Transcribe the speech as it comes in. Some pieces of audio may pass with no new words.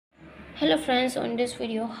Hello friends, on this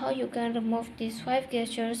video how you can remove these 5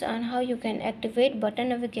 gestures and how you can activate button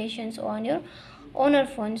navigations on your owner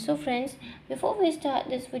phone. So friends, before we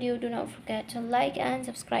start this video, do not forget to like and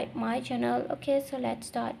subscribe my channel. Okay, so let's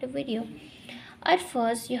start the video. At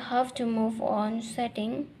first you have to move on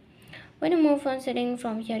setting. When you move on setting,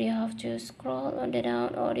 from here you have to scroll on the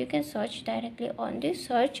down, or you can search directly on the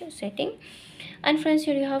search setting. And friends,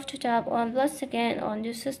 here you have to tap on plus again on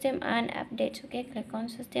the system and updates. Okay, click on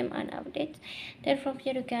system and updates. Then from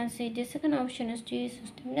here you can see the second option is the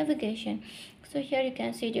system navigation. So here you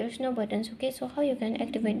can see there's no buttons. Okay, so how you can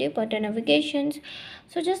activate the button navigations?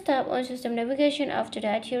 So just tap on system navigation. After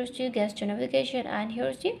that, here's the gesture navigation and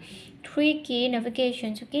here's the 3 key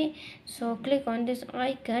navigations. Okay, so click on this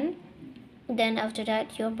icon. Then after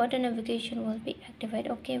that your button navigation will be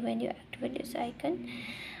activated. Okay, when you activate this icon,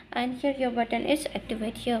 and here your button is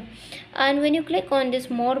activate here. And when you click on this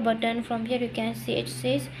more button, from here you can see it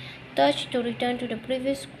says touch to return to the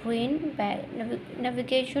previous screen. Back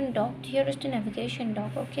navigation dock. Here is the navigation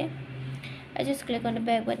dock. Okay, I just click on the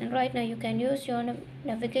back button. Right now you can use your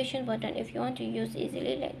navigation button if you want to use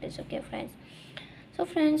easily like this. Okay friends, so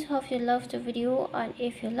friends, hope you love the video, and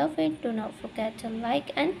if you love it, do not forget to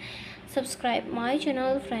like and subscribe my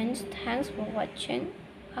channel. Friends, thanks for watching.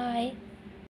 Bye.